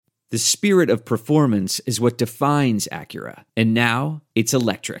The spirit of performance is what defines Acura, and now it's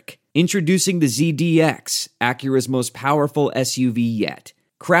electric. Introducing the ZDX, Acura's most powerful SUV yet.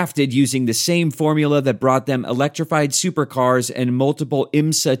 Crafted using the same formula that brought them electrified supercars and multiple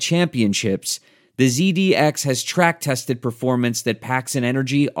IMSA championships, the ZDX has track-tested performance that packs an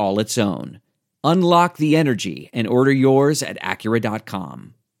energy all its own. Unlock the energy and order yours at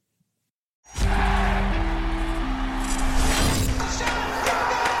Acura.com.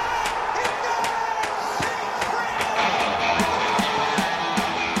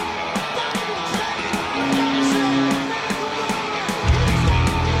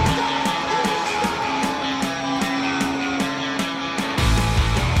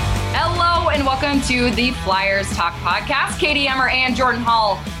 Welcome to the Flyers Talk Podcast. Katie Emmer and Jordan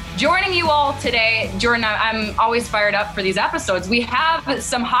Hall joining you all today. Jordan, I'm always fired up for these episodes. We have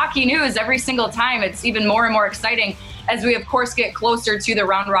some hockey news every single time. It's even more and more exciting as we, of course, get closer to the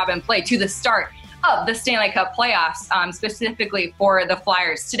round-robin play, to the start of the Stanley Cup playoffs, specifically for the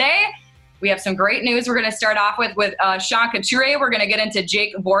Flyers. Today, we have some great news. We're going to start off with Sean Couturier. We're going to get into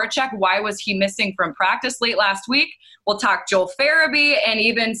Jake Voracek. Why was he missing from practice late last week? We'll talk Joel Farabee and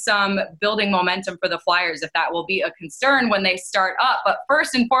even some building momentum for the Flyers, if that will be a concern when they start up. But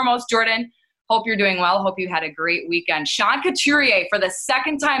first and foremost, Jordan, hope you're doing well. Hope you had a great weekend. Sean Couturier, for the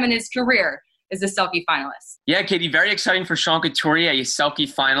second time in his career, is a Selke finalist. Yeah, Katie, very exciting for Sean Couturier, a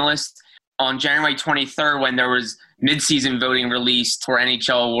Selke finalist. On January 23rd, when there was midseason voting released for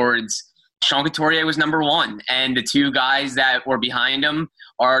NHL awards, Sean Couturier was number one, and the two guys that were behind him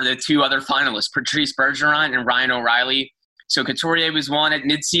are the two other finalists, Patrice Bergeron and Ryan O'Reilly. So Couturier was one at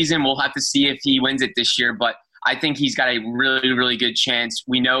midseason. We'll have to see if he wins it this year, but I think he's got a really, really good chance.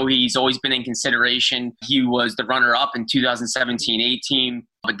 We know he's always been in consideration. He was the runner-up in 2017-18,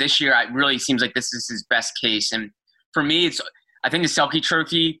 but this year it really seems like this is his best case. And for me, I think the Selke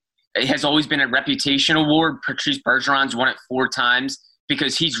Trophy, it has always been a reputation award. Patrice Bergeron's won it 4 times.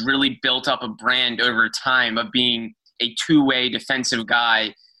 Because he's really built up a brand over time of being a two-way defensive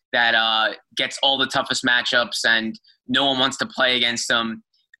guy that gets all the toughest matchups and no one wants to play against him.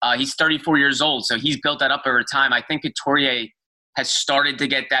 He's 34 years old, so he's built that up over time. I think Couturier has started to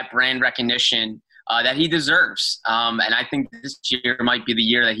get that brand recognition that he deserves. And I think this year might be the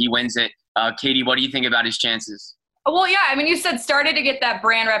year that he wins it. Katie, what do you think about his chances? Well, yeah, I mean, you said started to get that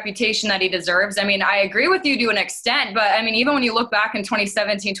brand reputation that he deserves. I mean, I agree with you to an extent, but I mean, even when you look back in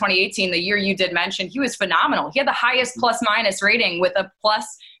 2017, 2018, the year you did mention, he was phenomenal. He had the highest plus-minus rating with a plus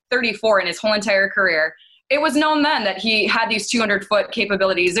 34 in his whole entire career. It was known then that he had these 200-foot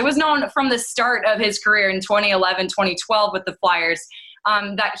capabilities. It was known from the start of his career in 2011, 2012 with the Flyers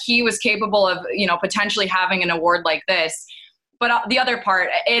that he was capable of, potentially having an award like this. But the other part,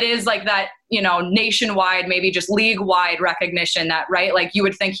 it is like that, nationwide, maybe just league-wide recognition that, right, like you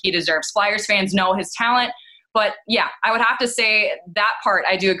would think he deserves. Flyers fans know his talent. But, yeah, I would have to say that part,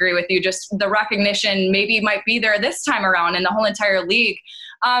 I do agree with you. Just the recognition maybe might be there this time around in the whole entire league.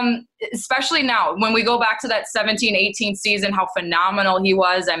 Especially now, when we go back to that 17-18 season, how phenomenal he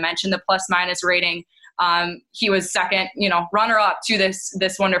was. I mentioned the plus-minus rating. He was second, runner-up to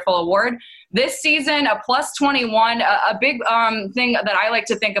this wonderful award. This season, a plus 21, a big thing that I like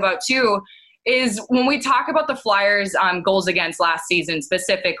to think about too is when we talk about the Flyers' goals against last season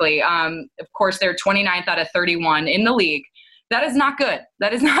specifically. Of course, they're 29th out of 31 in the league. That is not good.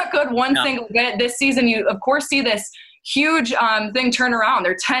 That is not good. Single bit. This season, you of course see this huge thing turn around.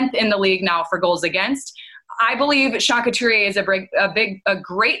 They're 10th in the league now for goals against. I believe Sean Couturier is a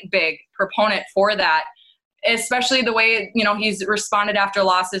great big proponent for that. Especially the way, he's responded after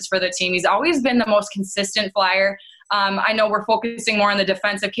losses for the team. He's always been the most consistent Flyer. I know we're focusing more on the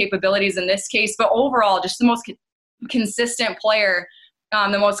defensive capabilities in this case, but overall, just the most consistent player,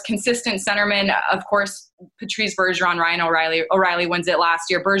 the most consistent centerman. Of course, Patrice Bergeron, Ryan O'Reilly. O'Reilly wins it last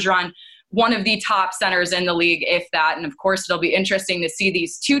year. Bergeron, one of the top centers in the league, if that. And of course, it'll be interesting to see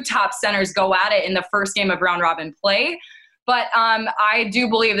these two top centers go at it in the first game of round-robin play. But I do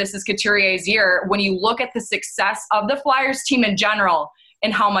believe this is Couturier's year when you look at the success of the Flyers team in general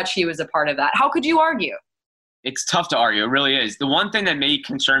and how much he was a part of that. How could you argue? It's tough to argue. It really is. The one thing that may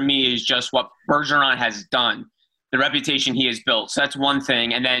concern me is just what Bergeron has done, the reputation he has built. So that's one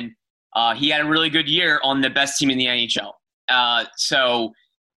thing. And then he had a really good year on the best team in the NHL. So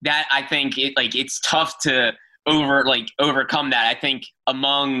that I think it's tough to overcome that. I think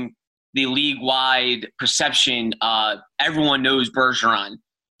among the league-wide perception, everyone knows Bergeron.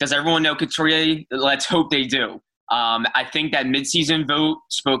 Does everyone know Couturier? Let's hope they do. I think that midseason vote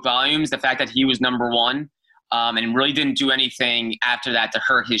spoke volumes, the fact that he was number one, and really didn't do anything after that to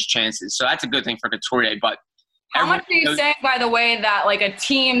hurt his chances. So that's a good thing for Couturier. But How much are you saying, by the way, that like a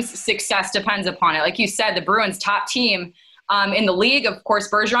team's success depends upon it? Like you said, the Bruins' top team in the league, of course,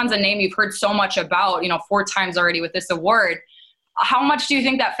 Bergeron's a name you've heard so much about, 4 times already with this award. How much do you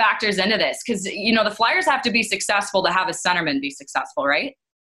think that factors into this? Because, the Flyers have to be successful to have a centerman be successful, right?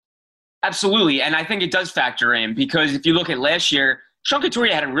 Absolutely. And I think it does factor in because if you look at last year, Sean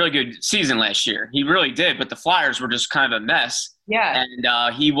Couturier had a really good season last year. He really did, but the Flyers were just kind of a mess. Yeah.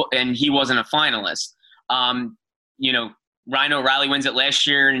 And he wasn't a finalist. Ryan O'Reilly wins it last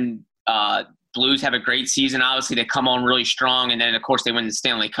year, and Blues have a great season. Obviously, they come on really strong, and then, of course, they win the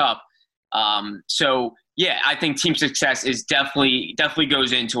Stanley Cup. I think team success is definitely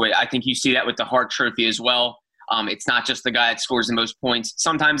goes into it. I think you see that with the Hart Trophy as well. It's not just the guy that scores the most points.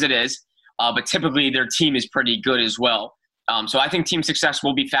 Sometimes it is, but typically their team is pretty good as well. So I think team success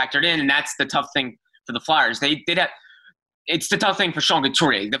will be factored in, and that's the tough thing for the Flyers. It's the tough thing for Sean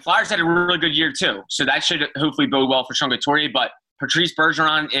Couturier. The Flyers had a really good year too, so that should hopefully bode well for Sean Couturier. But Patrice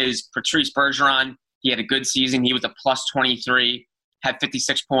Bergeron is Patrice Bergeron. He had a good season. He was a plus 23, had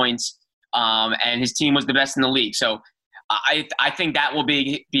 56 points, and his team was the best in the league. So I think that will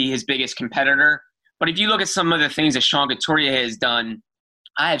be his biggest competitor. But if you look at some of the things that Sean Couturier has done,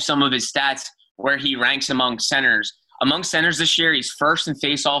 I have some of his stats where he ranks among centers. Among centers this year, he's first in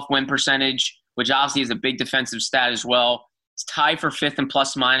face-off win percentage, which obviously is a big defensive stat as well. He's tied for fifth in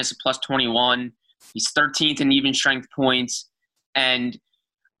plus-minus at plus 21. He's 13th in even strength points. And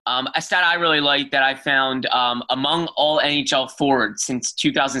a stat I really like that I found among all NHL forwards since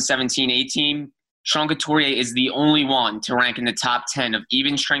 2017-18, Sean Couturier is the only one to rank in the top 10 of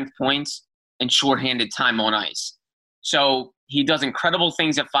even strength points and shorthanded time on ice. So he does incredible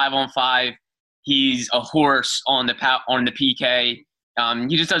things at 5-on-5. He's a horse on the PK.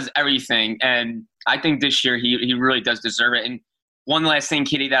 He just does everything. And I think this year he really does deserve it. And one last thing,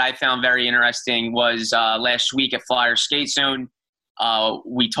 Kitty, that I found very interesting was last week at Flyers Skate Zone.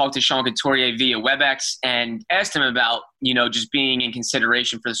 We talked to Sean Couturier via WebEx and asked him about, just being in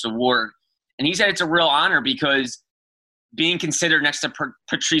consideration for this award. And he said it's a real honor because being considered next to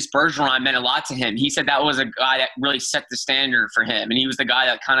Patrice Bergeron meant a lot to him. He said that was a guy that really set the standard for him. And he was the guy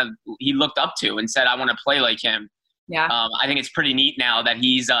that he looked up to and said, I want to play like him. Yeah. I think it's pretty neat now that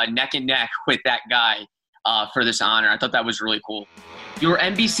he's neck and neck with that guy for this honor. I thought that was really cool. Your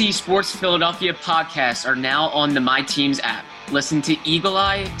NBC Sports Philadelphia podcasts are now on the My Teams app. Listen to Eagle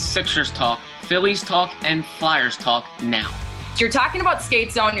Eye, Sixers Talk, Phillies Talk, and Flyers Talk now. You're talking about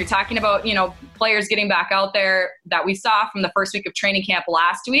Skate Zone. You're talking about, players getting back out there that we saw from the first week of training camp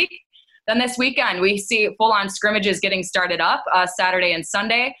last week. Then this weekend, we see full-on scrimmages getting started up Saturday and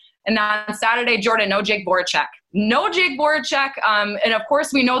Sunday. And on Saturday, Jordan, no Jake Voracek. No Jake Voracek. And, of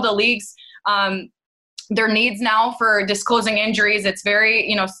course, we know the league's their needs now for disclosing injuries. It's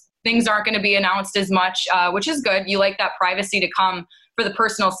very, things aren't going to be announced as much, which is good. You like that privacy to come for the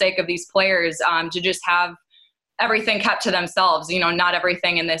personal sake of these players, to just have everything kept to themselves. Not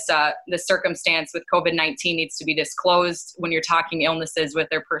everything in this circumstance with COVID-19 needs to be disclosed when you're talking illnesses with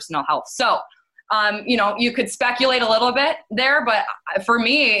their personal health. So, you could speculate a little bit there, but for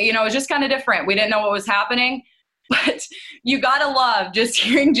me, it was just kind of different. We didn't know what was happening, but you got to love just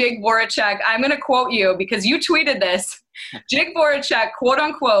hearing Jake Voracek. I'm going to quote you because you tweeted this. Jake Voracek, quote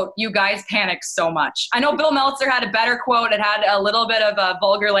unquote, you guys panicked so much. I know Bill Meltzer had a better quote. It had a little bit of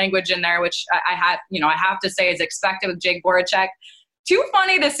vulgar language in there, which I have to say is expected with Jake Voracek. Too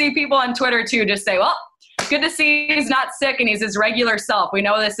funny to see people on Twitter too just say, well, good to see he's not sick and he's his regular self. We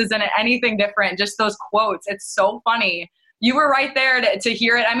know this isn't anything different. Just those quotes. It's so funny. You were right there to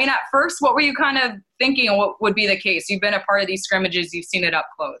hear it. I mean, at first, what were you kind of thinking what would be the case? You've been a part of these scrimmages. You've seen it up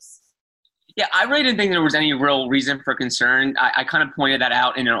close. Yeah, I really didn't think there was any real reason for concern. I kind of pointed that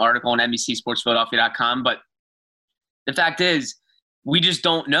out in an article on NBCSportsPhiladelphia.com. But the fact is, we just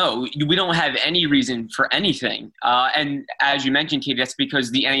don't know. We don't have any reason for anything. And as you mentioned, Kate, that's because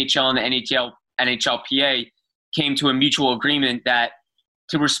the NHL and the NHLPA came to a mutual agreement that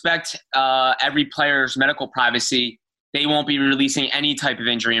to respect every player's medical privacy, they won't be releasing any type of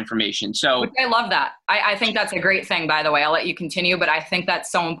injury information. So, which I love that. I think that's a great thing, by the way. I'll let you continue, but I think that's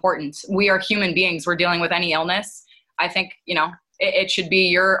so important. We are human beings. We're dealing with any illness. I think, it should be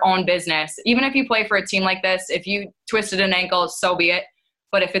your own business. Even if you play for a team like this, if you twisted an ankle, so be it.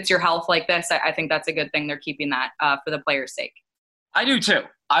 But if it's your health like this, I think that's a good thing. They're keeping that for the players' sake. I do too.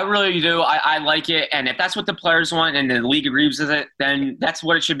 I really do. I like it. And if that's what the players want and the league agrees with it, then that's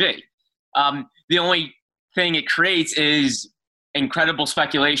what it should be. The only thing it creates is incredible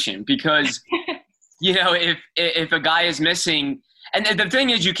speculation because, if a guy is missing, and the thing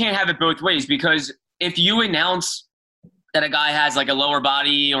is you can't have it both ways because if you announce that a guy has like a lower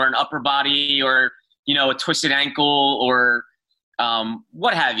body or an upper body or a twisted ankle or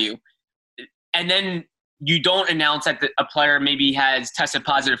what have you. And then you don't announce that a player maybe has tested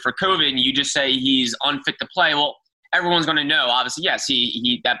positive for COVID and you just say he's unfit to play. Well, everyone's going to know, obviously, yes,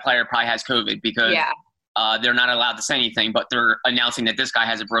 that player probably has COVID because they're not allowed to say anything, but they're announcing that this guy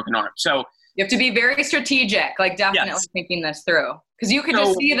has a broken arm. So you have to be very strategic, like definitely thinking this through. Because you could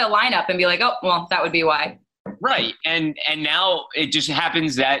just see the lineup and be like, oh, well, that would be why. Right. And now it just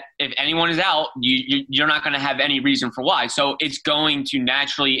happens that if anyone is out, you're not going to have any reason for why. So it's going to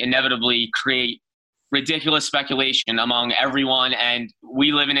naturally, inevitably create ridiculous speculation among everyone. And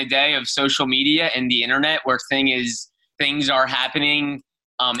we live in a day of social media and the internet where things are happening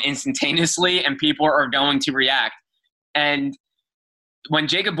instantaneously and people are going to react. And when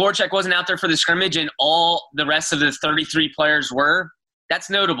Jacob Voracek wasn't out there for the scrimmage and all the rest of the 33 players were, that's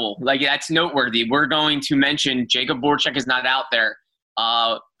notable. Like, that's noteworthy. We're going to mention Jacob Voracek is not out there.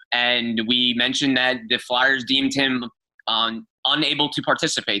 And we mentioned that the Flyers deemed him unable to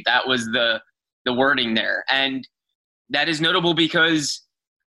participate. That was the wording there. And that is notable because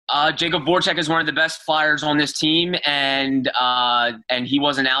Jacob Voracek is one of the best Flyers on this team, and he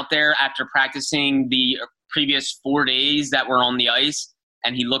wasn't out there after practicing the previous 4 days that were on the ice,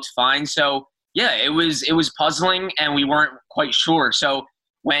 and he looked fine. So, yeah, it was puzzling, and we weren't quite sure. So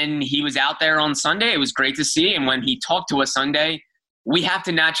when he was out there on Sunday, it was great to see, and when he talked to us Sunday, we have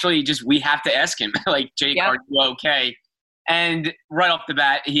to naturally we have to ask him, like, Jake, are you okay? And right off the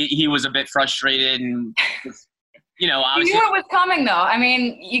bat, he was a bit frustrated and, obviously. You knew it was coming, though. I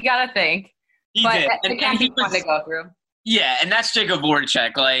mean, you got to think. He but did. It can't be fun to go through. Yeah, and that's Jacob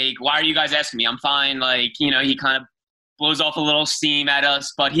Voracek. Like, why are you guys asking me? I'm fine. Like, he kind of blows off a little steam at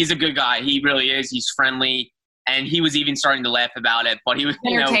us, but he's a good guy. He really is. He's friendly, and he was even starting to laugh about it. But he was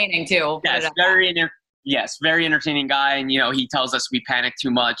entertaining, too. Yes, very entertaining guy, and, he tells us we panic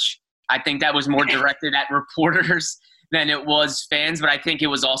too much. I think that was more directed at reporters than it was fans, but I think it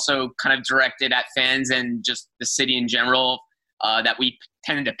was also kind of directed at fans and just the city in general that we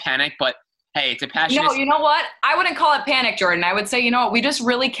tended to panic. But, hey, it's a passionate... No, you know what? I wouldn't call it panic, Jordan. I would say, we just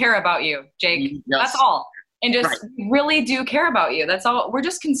really care about you, Jake. That's all. And just really do care about you. That's all. We're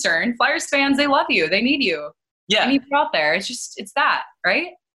just concerned. Flyers fans, they love you. They need you. Yeah. They need you out there. It's that, right?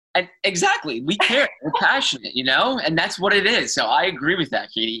 And exactly. We care. We're passionate, and that's what it is. So I agree with that,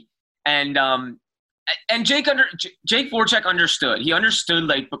 Katie. And Jake Voracek understood. He understood,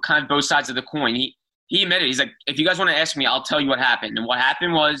 like, kind of both sides of the coin. He admitted, he's like, if you guys want to ask me, I'll tell you what happened. And what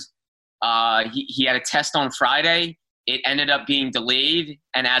happened was he had a test on Friday. It ended up being delayed,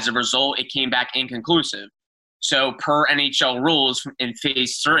 and as a result, it came back inconclusive. So per NHL rules in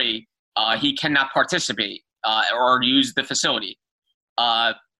Phase 3, he cannot participate or use the facility.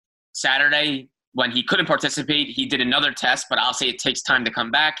 Saturday, when he couldn't participate, he did another test, but I'll say it takes time to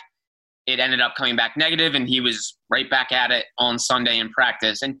come back. It ended up coming back negative, and he was right back at it on Sunday in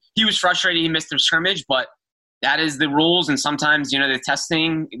practice. And he was frustrated he missed the scrimmage, but that is the rules, and sometimes, the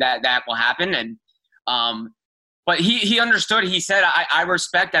testing, that will happen. And but he understood. He said, I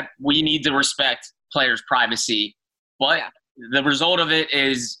respect that we need to respect players' privacy. But the result of it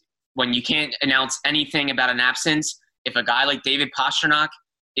is when you can't announce anything about an absence, if a guy like David Pastrnak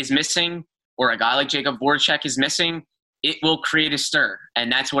is missing or a guy like Jacob Voracek is missing, it will create a stir.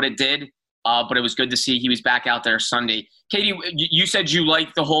 And that's what it did. But it was good to see he was back out there Sunday. Katie, you said you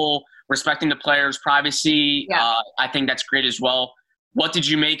like the whole respecting the players' privacy. Yeah. I think that's great as well. What did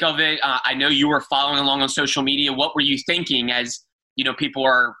you make of it? I know you were following along on social media. What were you thinking as people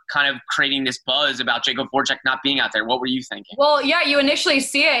are kind of creating this buzz about Jacob Voracek not being out there? What were you thinking? Well, yeah, you initially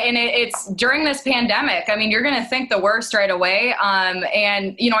see it, and it's during this pandemic. I mean, you're going to think the worst right away. And,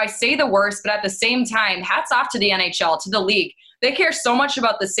 I say the worst, but at the same time, hats off to the NHL, to the league. They care so much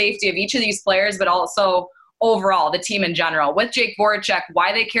about the safety of each of these players, but also overall, the team in general. With Jake Voracek,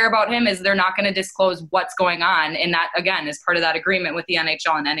 why they care about him is they're not going to disclose what's going on. And that, again, is part of that agreement with the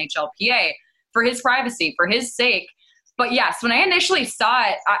NHL and NHLPA for his privacy, for his sake. But yes, when I initially saw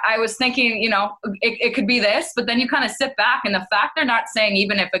it, I was thinking, it could be this, but then you kind of sit back, and the fact they're not saying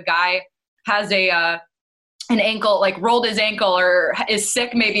even if a guy has an ankle, like rolled his ankle or is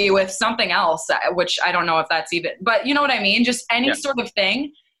sick maybe with something else, which I don't know if that's even, but you know what I mean? Just any sort of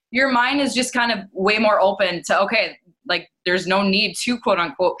thing, your mind is just kind of way more open to, okay, like there's no need to quote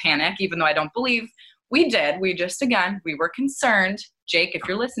unquote panic, even though I don't believe we did. We just, again, we were concerned. Jake, if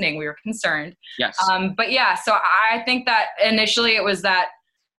you're listening, we were concerned. Yes. But yeah, so I think that initially it was that,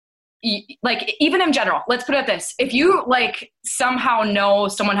 like, even in general, let's put it this. If you like somehow know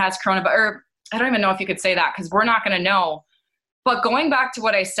someone has coronavirus, or I don't even know if you could say that because we're not going to know. But going back to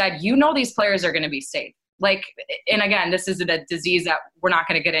what I said, these players are going to be safe. Like, and again, this is a disease that we're not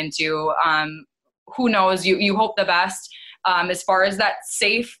going to get into. who knows? You hope the best as far as that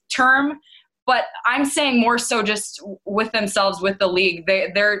safe term. But I'm saying more so just with themselves, with the league.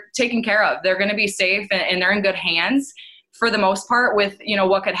 They're taken care of. They're going to be safe, and they're in good hands for the most part with,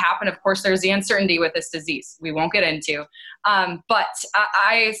 what could happen. Of course, there's the uncertainty with this disease we won't get into. But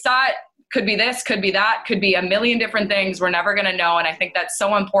I saw it could be this, could be that, could be a million different things. We're never going to know. And I think that's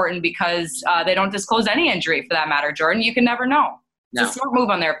so important because they don't disclose any injury for that matter, Jordan. You can never know. It's a smart move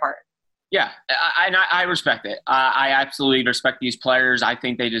on their part. Yeah, I respect it. I absolutely respect these players. I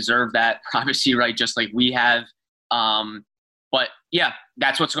think they deserve that privacy right, just like we have. But yeah,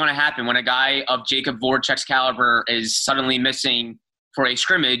 that's what's going to happen when a guy of Jacob Voracek's caliber is suddenly missing for a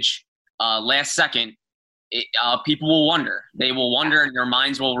scrimmage last second. People will wonder. They will wonder, and their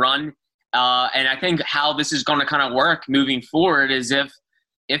minds will run. And I think how this is going to kind of work moving forward is if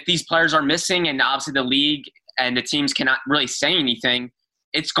these players are missing, and obviously the league and the teams cannot really say anything,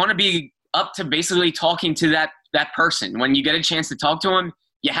 it's going to be up to basically talking to that person. When you get a chance to talk to him,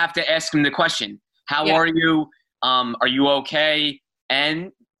 you have to ask him the question: how are you? Are you okay?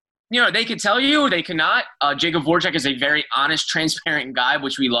 And they could tell you, or they cannot. Jacob Voracek is a very honest, transparent guy,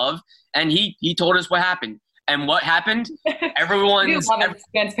 which we love, and he told us what happened. And what happened? Everyone's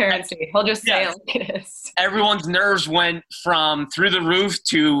transparency. He'll just say it like it is. Everyone's nerves went from through the roof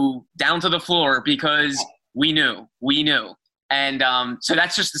to down to the floor because we knew. And so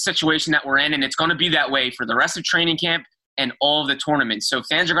that's just the situation that we're in, and it's going to be that way for the rest of training camp and all of the tournaments. So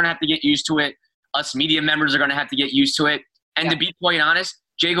fans are going to have to get used to it. Us media members are going to have to get used to it. And to be quite honest,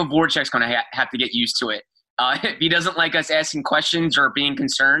 Jacob Voracek's going to have to get used to it. If he doesn't like us asking questions or being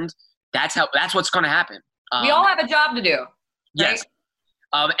concerned, that's what's going to happen. We all have a job to do. Right? Yes.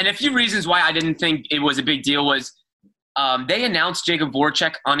 And a few reasons why I didn't think it was a big deal was they announced Jacob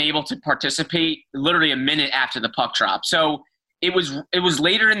Voracek unable to participate literally a minute after the puck drop. So it was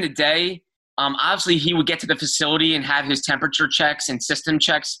later in the day. Obviously, he would get to the facility and have his temperature checks and system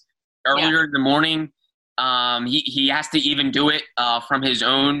checks earlier in the morning. He has to even do it from his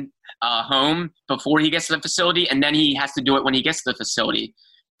own home before he gets to the facility, and then he has to do it when he gets to the facility.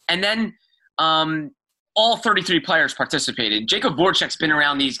 And then all 33 players participated. Jacob Voracek's been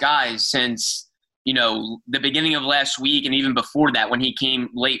around these guys since, the beginning of last week and even before that when he came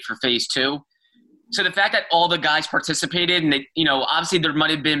late for phase 2. So the fact that all the guys participated and they, obviously there might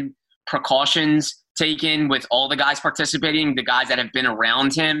have been precautions taken with all the guys participating, the guys that have been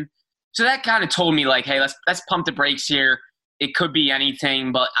around him. So that kind of told me like, hey, let's pump the brakes here. It could be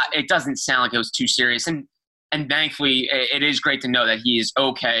anything, but it doesn't sound like it was too serious. And thankfully, it is great to know that he is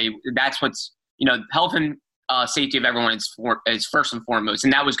okay. That's what's, health and safety of everyone is first and foremost.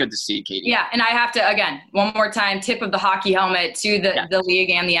 And that was good to see, Katie. Yeah, and I have to, again, one more time, tip of the hockey helmet to the league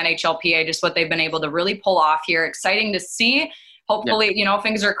and the NHLPA, just what they've been able to really pull off here. Exciting to see. Hopefully,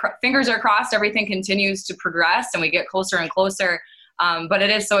 fingers are crossed, everything continues to progress and we get closer and closer. But it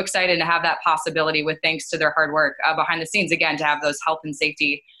is so exciting to have that possibility with thanks to their hard work behind the scenes, again, to have those health and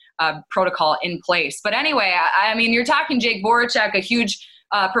safety protocol in place. But anyway, I mean, you're talking Jake Voracek, a huge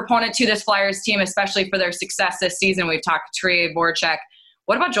proponent to this Flyers team, especially for their success this season. We've talked Couturier, Voracek.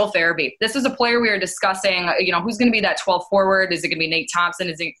 What about Joel Farabee? This is a player we were discussing, who's going to be that 12 forward? Is it going to be Nate Thompson?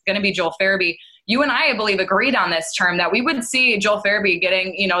 Is it going to be Joel Farabee? You and I believe, agreed on this term that we would see Joel Farabee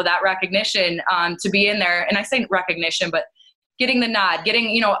getting, that recognition to be in there. And I say recognition, but getting the nod,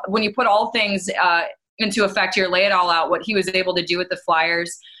 getting, when you put all things into effect here, lay it all out, what he was able to do with the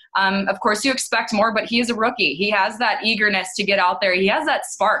Flyers. Of course, you expect more, but he is a rookie. He has that eagerness to get out there. He has that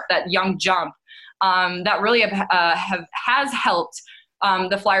spark, that young jump that really has helped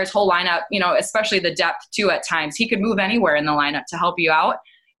the Flyers' whole lineup, especially the depth, too, at times. He could move anywhere in the lineup to help you out.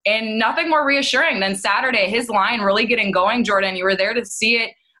 And nothing more reassuring than Saturday, his line really getting going. Jordan, you were there to see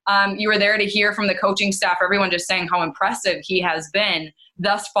it. You were there to hear from the coaching staff, everyone just saying how impressive he has been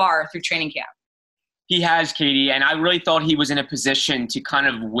thus far through training camp. He has, Katie, and I really thought he was in a position to kind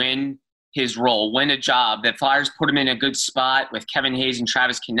of win his role, win a job. The Flyers put him in a good spot with Kevin Hayes and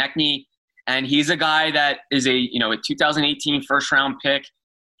Travis Konechny, and he's a guy that is a 2018 first-round pick.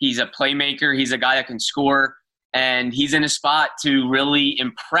 He's a playmaker. He's a guy that can score, and he's in a spot to really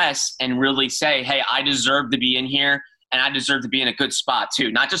impress and really say, hey, I deserve to be in here, and I deserve to be in a good spot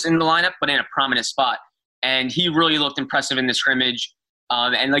too, not just in the lineup, but in a prominent spot. And he really looked impressive in the scrimmage.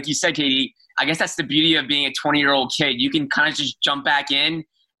 And like you said, Katie, I guess that's the beauty of being a 20-year-old kid. You can kind of just jump back in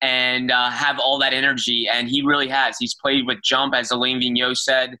and have all that energy, and he really has. He's played with jump, as Alain Vigneault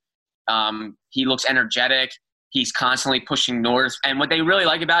said. He looks energetic. He's constantly pushing north. And what they really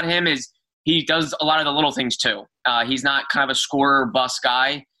like about him is he does a lot of the little things too. He's not kind of a scorer bust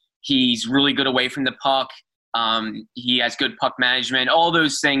guy. He's really good away from the puck. He has good puck management, all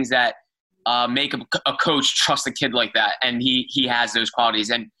those things that make a coach trust a kid like that. And he has those qualities.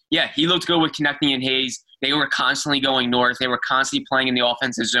 And yeah, he looked good with Konechny and Hayes. They were constantly going north. They were constantly playing in the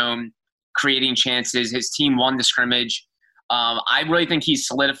offensive zone, creating chances. His team won the scrimmage. I really think he's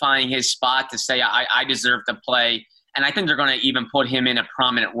solidifying his spot to say, I deserve to play. And I think they're going to even put him in a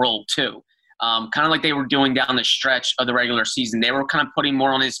prominent role too. Kind of like they were doing down the stretch of the regular season. They were kind of putting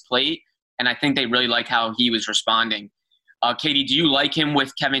more on his plate. And I think they really like how he was responding. Katie, do you like him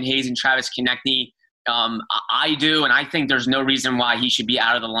with Kevin Hayes and Travis Konechny? I do, and I think there's no reason why he should be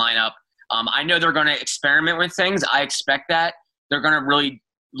out of the lineup. I know they're going to experiment with things. I expect that. They're going to really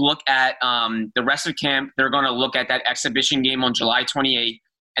look at the rest of camp. They're going to look at that exhibition game on July 28th,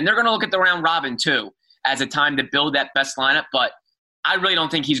 and they're going to look at the round robin too as a time to build that best lineup. But I really don't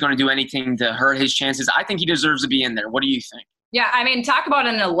think he's going to do anything to hurt his chances. I think he deserves to be in there. What do you think? Yeah, I mean, talk about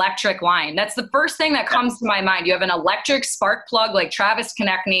an electric line. That's the first thing that comes to my mind. You have an electric spark plug like Travis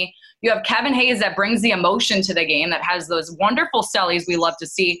Konechny. You have Kevin Hayes that brings the emotion to the game, that has those wonderful sellies we love to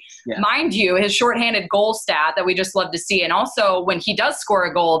see. Yeah. Mind you, his shorthanded goal stat that we just love to see. And also when he does score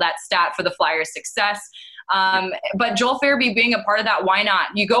a goal, that stat for the Flyers' success. But Joel Farabee being a part of that, why not?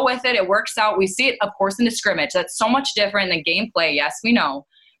 You go with it. It works out. We see it, of course, in the scrimmage. That's so much different than gameplay. Yes, we know.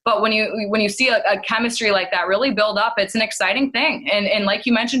 But when you see a chemistry like that really build up, it's an exciting thing. And like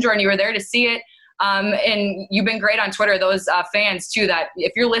you mentioned, Jordan, you were there to see it. And you've been great on Twitter, those fans too, that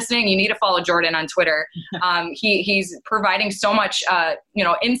if you're listening, you need to follow Jordan on Twitter. He's providing so much,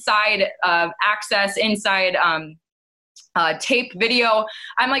 inside access, inside tape video.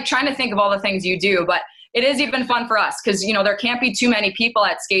 I'm like trying to think of all the things you do, but it is even fun for us because, there can't be too many people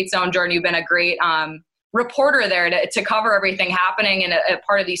at Skate Zone. Jordan, you've been a great reporter there to cover everything happening and a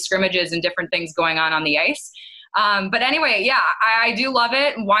part of these scrimmages and different things going on the ice. But anyway, yeah, I do love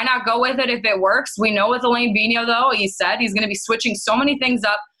it. Why not go with it if it works? We know with Alain Vigneault, though, he said he's going to be switching so many things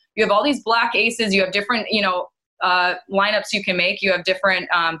up. You have all these black aces. You have different, lineups you can make. You have different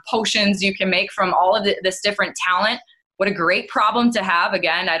potions you can make from all of this different talent. What a great problem to have.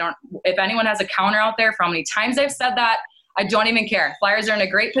 Again, if anyone has a counter out there for how many times I've said that, I don't even care. Flyers are in a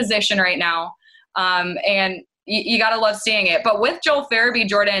great position right now. And you got to love seeing it. But with Joel Farabee,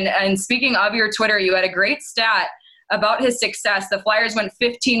 Jordan, and speaking of your Twitter, you had a great stat about his success. The Flyers went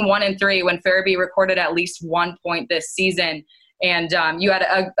 15-1-3 when Farabee recorded at least 1 point this season. And you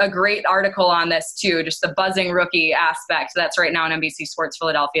had a great article on this too, just the buzzing rookie aspect. That's right now on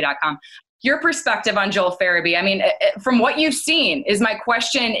NBCSportsPhiladelphia.com. Your perspective on Joel Farabee, I mean, from what you've seen, is my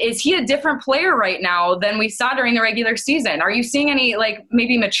question, is he a different player right now than we saw during the regular season? Are you seeing any,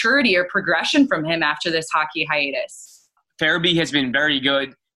 maybe maturity or progression from him after this hockey hiatus? Farabee has been very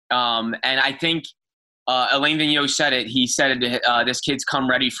good. And I think Alain Vigneault said it. He said this kid's come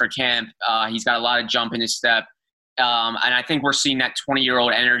ready for camp. He's got a lot of jump in his step. And I think we're seeing that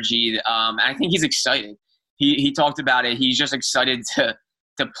 20-year-old energy. And I think he's excited. He talked about it. He's just excited to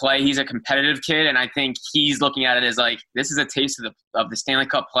play. He's a competitive kid, and I think he's looking at it as this is a taste of the Stanley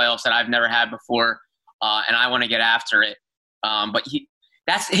Cup playoffs that I've never had before, and I want to get after it. But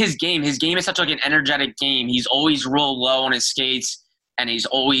that's his game. His game is such an energetic game. He's always real low on his skates, and he's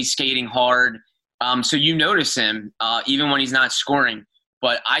always skating hard. So you notice him even when he's not scoring.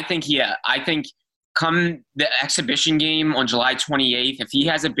 But I think come the exhibition game on July 28th, if he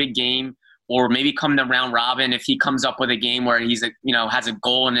has a big game, or maybe come to round robin, if he comes up with a game where he's has a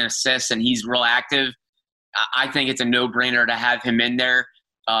goal and an assist and he's real active, I think it's a no-brainer to have him in there.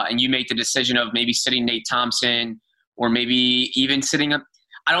 And you make the decision of maybe sitting Nate Thompson or maybe even sitting up.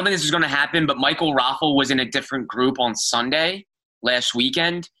 I don't think this is going to happen, but Michael Raffl was in a different group on Sunday last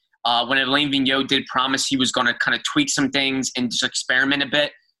weekend when Alain Vigneault did promise he was going to kind of tweak some things and just experiment a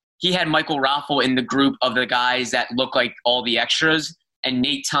bit. He had Michael Raffl in the group of the guys that look like all the extras. And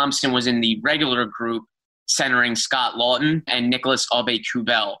Nate Thompson was in the regular group centering Scott Lawton and Nicholas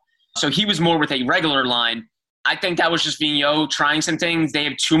Aube-Kubel. So he was more with a regular line. I think that was just Vigneault trying some things. They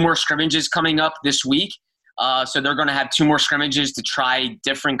have 2 more scrimmages coming up this week. So they're going to have 2 more scrimmages to try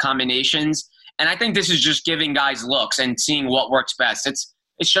different combinations. And I think this is just giving guys looks and seeing what works best. It's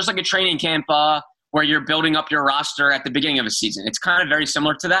just like a training camp where you're building up your roster at the beginning of a season. It's kind of very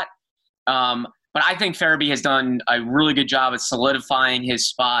similar to that. But I think Farabee has done a really good job at solidifying his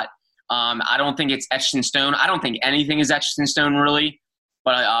spot. I don't think it's etched in stone. I don't think anything is etched in stone, really.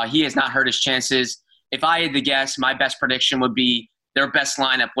 But he has not hurt his chances. If I had to guess, my best prediction would be their best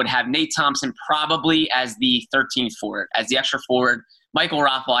lineup would have Nate Thompson probably as the 13th forward, as the extra forward. Michael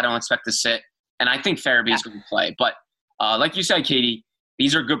Raffl, I don't expect to sit. And I think Farabee is going to play. But like you said, Katie,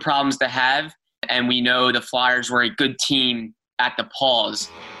 these are good problems to have. And we know the Flyers were a good team at the pause.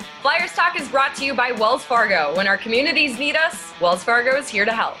 Flyers Talk is brought to you by Wells Fargo. When our communities need us, Wells Fargo is here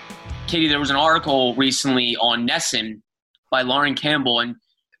to help. Katie, there was an article recently on Nesson by Lauren Campbell, and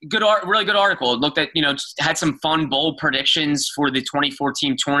really good article. It looked at, just had some fun bold predictions for the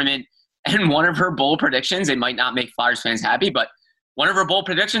 2014 tournament. And one of her bold predictions, it might not make Flyers fans happy, but one of her bold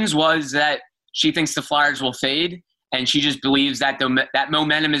predictions was that she thinks the Flyers will fade, and she just believes that that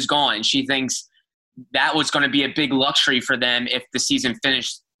momentum is gone. And she thinks that was going to be a big luxury for them if the season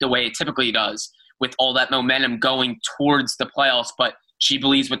finished the way it typically does, with all that momentum going towards the playoffs. But she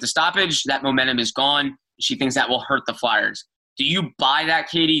believes with the stoppage, that momentum is gone. She thinks that will hurt the Flyers. Do you buy that,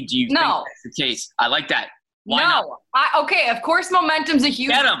 Katie? Do you think that's the case? I like that. Why not? Okay, of course momentum's a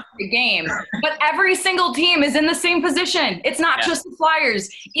huge game, but every single team is in the same position. It's not just the Flyers,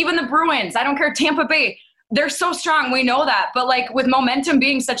 even the Bruins. I don't care, Tampa Bay. They're so strong, we know that. But with momentum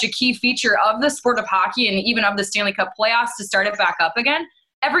being such a key feature of the sport of hockey and even of the Stanley Cup playoffs to start it back up again,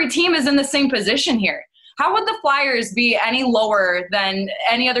 every team is in the same position here. How would the Flyers be any lower than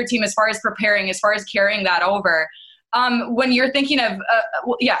any other team as far as preparing, as far as carrying that over? When you're thinking of,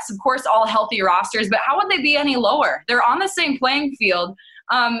 yes, of course, all healthy rosters, but how would they be any lower? They're on the same playing field.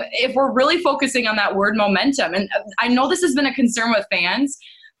 If we're really focusing on that word momentum, and I know this has been a concern with fans,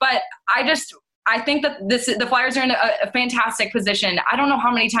 but I think that the Flyers are in a fantastic position. I don't know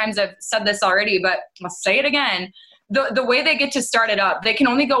how many times I've said this already, but I'll say it again. The way they get to start it up, they can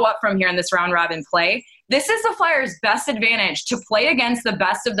only go up from here in this round robin play. This is the Flyers' best advantage, to play against the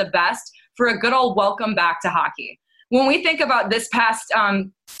best of the best for a good old welcome back to hockey. When we think about this past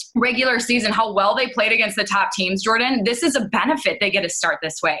regular season, how well they played against the top teams, Jordan, this is a benefit they get to start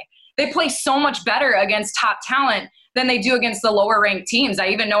this way. They play so much better against top talent than they do against the lower ranked teams. I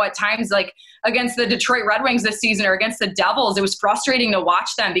even know at times, against the Detroit Red Wings this season or against the Devils, it was frustrating to watch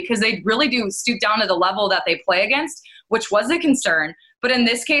them because they really do stoop down to the level that they play against, which was a concern. But in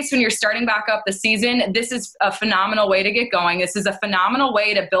this case, when you're starting back up the season, this is a phenomenal way to get going. This is a phenomenal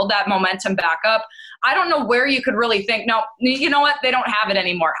way to build that momentum back up. I don't know where you could really think, no, you know what? They don't have it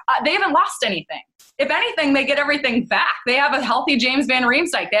anymore. They haven't lost anything. If anything, they get everything back. They have a healthy James Van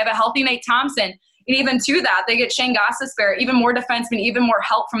Riemsdyk. They have a healthy Nate Thompson. And even to that, they get Shane Gostisbehere, even more defensemen, even more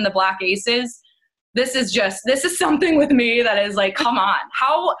help from the Black Aces. This is something with me that is come on.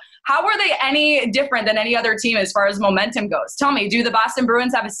 How are they any different than any other team as far as momentum goes? Tell me, do the Boston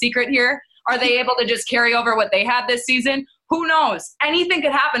Bruins have a secret here? Are they able to just carry over what they had this season? Who knows? Anything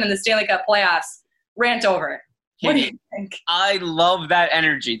could happen in the Stanley Cup playoffs. Rant over it. What do you think? I love that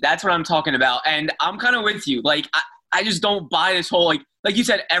energy. That's what I'm talking about. And I'm kind of with you. I just don't buy this whole, like you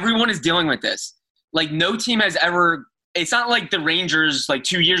said, everyone is dealing with this. No team has ever – it's not like the Rangers,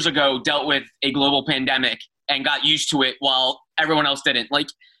 2 years ago, dealt with a global pandemic and got used to it while everyone else didn't.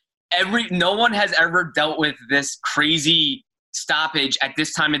 No one has ever dealt with this crazy stoppage at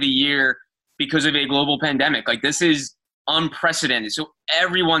this time of the year because of a global pandemic. This is unprecedented. So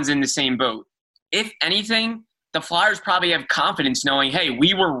everyone's in the same boat. If anything, the Flyers probably have confidence knowing, hey,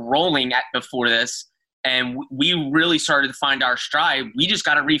 we were rolling before this, and we really started to find our stride. We just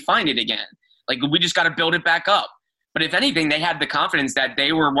got to refine it again. We just got to build it back up. But if anything, they had the confidence that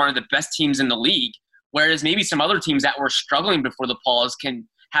they were one of the best teams in the league, whereas maybe some other teams that were struggling before the pause can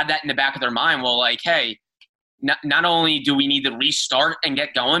have that in the back of their mind. Well, hey, not only do we need to restart and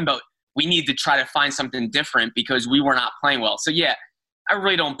get going, but we need to try to find something different because we were not playing well. So, yeah, I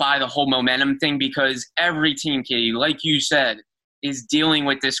really don't buy the whole momentum thing because every team, Katie, like you said, is dealing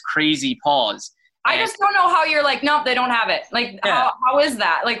with this crazy pause. I just don't know how you're nope, they don't have it. How is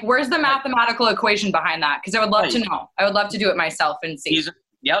that? Where's the mathematical equation behind that? Because I would love to know. I would love to do it myself and see.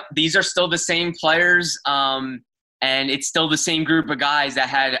 These are still the same players, and it's still the same group of guys that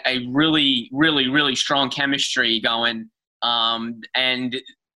had a really, really, really strong chemistry going. And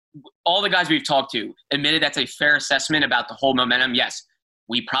all the guys we've talked to admitted that's a fair assessment about the whole momentum. Yes,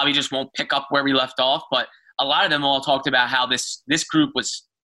 we probably just won't pick up where we left off, but a lot of them all talked about how this group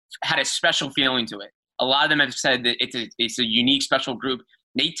had a special feeling to it. A lot of them have said that it's a unique, special group.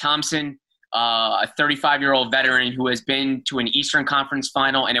 Nate Thompson, a 35-year-old veteran who has been to an Eastern Conference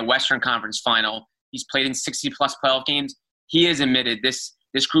final and a Western Conference final. He's played in 60-plus playoff games. He has admitted this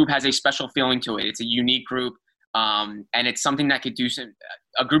group has a special feeling to it. It's a unique group, and it's something that could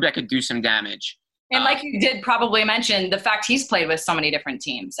a group that could do some damage. And like you did probably mention, the fact he's played with so many different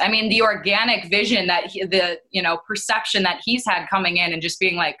teams. I mean, the organic vision that perception that he's had coming in and just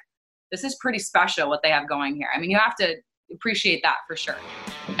being this is pretty special what they have going here. I mean, you have to appreciate that for sure.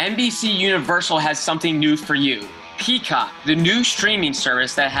 NBC Universal has something new for you. Peacock, the new streaming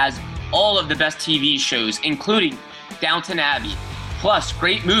service that has all of the best TV shows, including Downton Abbey, plus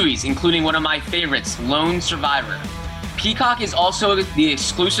great movies, including one of my favorites, Lone Survivor. Peacock is also the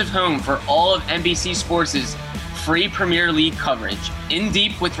exclusive home for all of NBC Sports' free Premier League coverage, In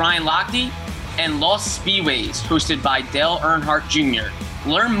Deep with Ryan Lochte, and Lost Speedways, hosted by Dale Earnhardt Jr.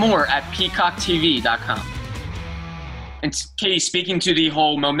 Learn more at peacocktv.com. And Katie, speaking to the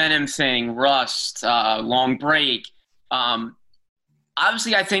whole momentum thing, rust, long break,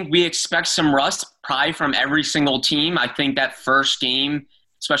 obviously I think we expect some rust probably from every single team. I think that first game,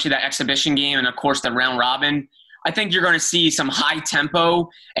 especially that exhibition game, and of course the round robin, I think you're going to see some high tempo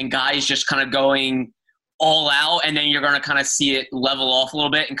and guys just kind of going all out, and then you're going to kind of see it level off a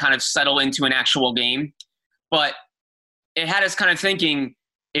little bit and kind of settle into an actual game. But it had us kind of thinking,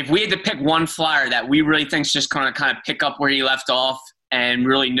 if we had to pick one flyer that we really think is just going to kind of pick up where he left off and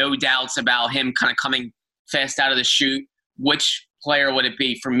really no doubts about him kind of coming fast out of the chute, which player would it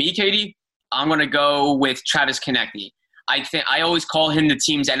be? For me, Katie, I'm going to go with Travis Konechny. I always call him the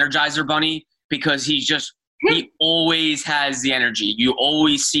team's Energizer Bunny because he always has the energy. You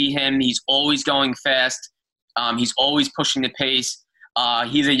always see him. He's always going fast. He's always pushing the pace.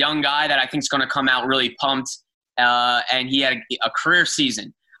 He's a young guy that I think is going to come out really pumped. And he had a career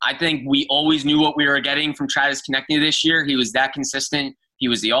season. I think we always knew what we were getting from Travis Konechny this year. He was that consistent. He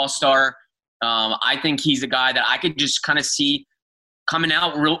was the all-star. I think he's a guy that I could just kind of see coming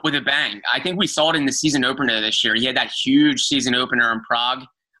out with a bang. I think we saw it in the season opener this year. He had that huge season opener in Prague.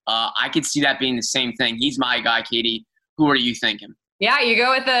 I could see that being the same thing. He's my guy, Katie. Who are you thinking? Yeah, you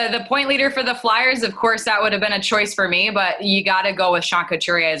go with the point leader for the Flyers. Of course, that would have been a choice for me, but you got to go with Sean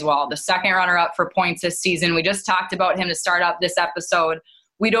Couturier as well. The second runner-up for points this season. We just talked about him to start up this episode.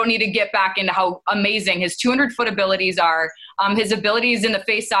 We don't need to get back into how amazing his 200-foot abilities are, his abilities in the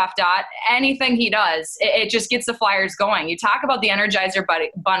face-off dot. Anything he does, it just gets the Flyers going. You talk about the Energizer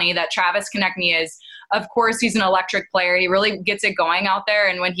Bunny that Travis Konechny is. Of course, he's an electric player. He really gets it going out there,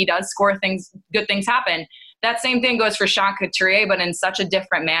 and when he does score things, good things happen. That same thing goes for Sean Couturier, but in such a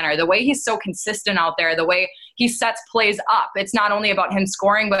different manner. The way he's so consistent out there, the way he sets plays up. It's not only about him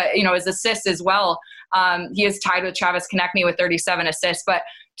scoring, but his assists as well. He is tied with Travis Konechny with 37 assists. But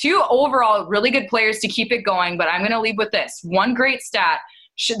two overall really good players to keep it going. But I'm going to leave with this. One great stat,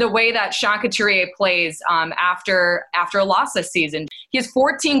 the way that Sean Couturier plays after a loss this season. He has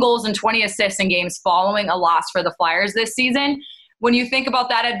 14 goals and 20 assists in games following a loss for the Flyers this season. When you think about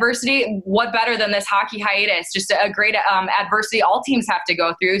that adversity, what better than this hockey hiatus? Just a great adversity all teams have to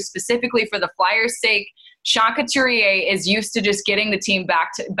go through, specifically for the Flyers' sake. Sean Couturier is used to just getting the team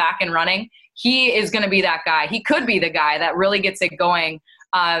back and running. He is going to be that guy. He could be the guy that really gets it going,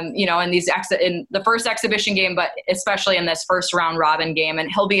 in the first exhibition game, but especially in this first round robin game. And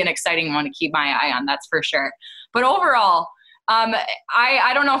he'll be an exciting one to keep my eye on, that's for sure. But overall,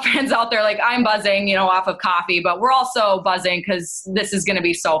 I don't know fans out there, like I'm buzzing, off of coffee, but we're also buzzing because this is going to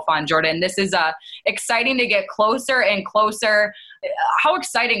be so fun, Jordan. This is exciting to get closer and closer. How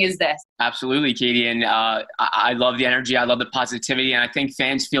exciting is this? Absolutely, Katie. And I love the energy. I love the positivity. And I think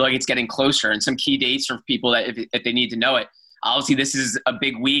fans feel like it's getting closer. And some key dates for people that if they need to know it. Obviously, this is a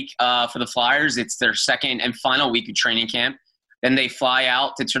big week for the Flyers. It's their second and final week of training camp. Then they fly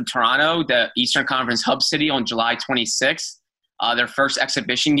out to Toronto, the Eastern Conference hub city, on July 26th. Their first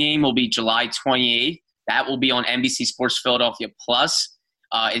exhibition game will be July 28th. That will be on NBC Sports Philadelphia Plus.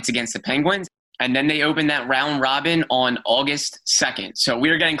 It's against the Penguins. And then they open that round robin on August 2nd. So we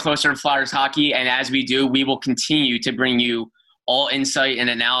are getting closer to Flyers hockey. And as we do, we will continue to bring you all insight and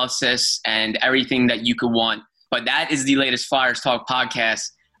analysis and everything that you could want. But that is the latest Flyers Talk podcast.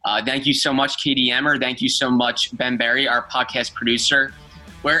 Thank you so much, Katie Emmer. Thank you so much, Ben Berry, our podcast producer.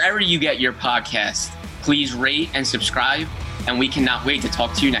 Wherever you get your podcast, please rate and subscribe. And we cannot wait to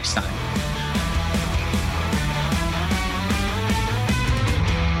talk to you next time.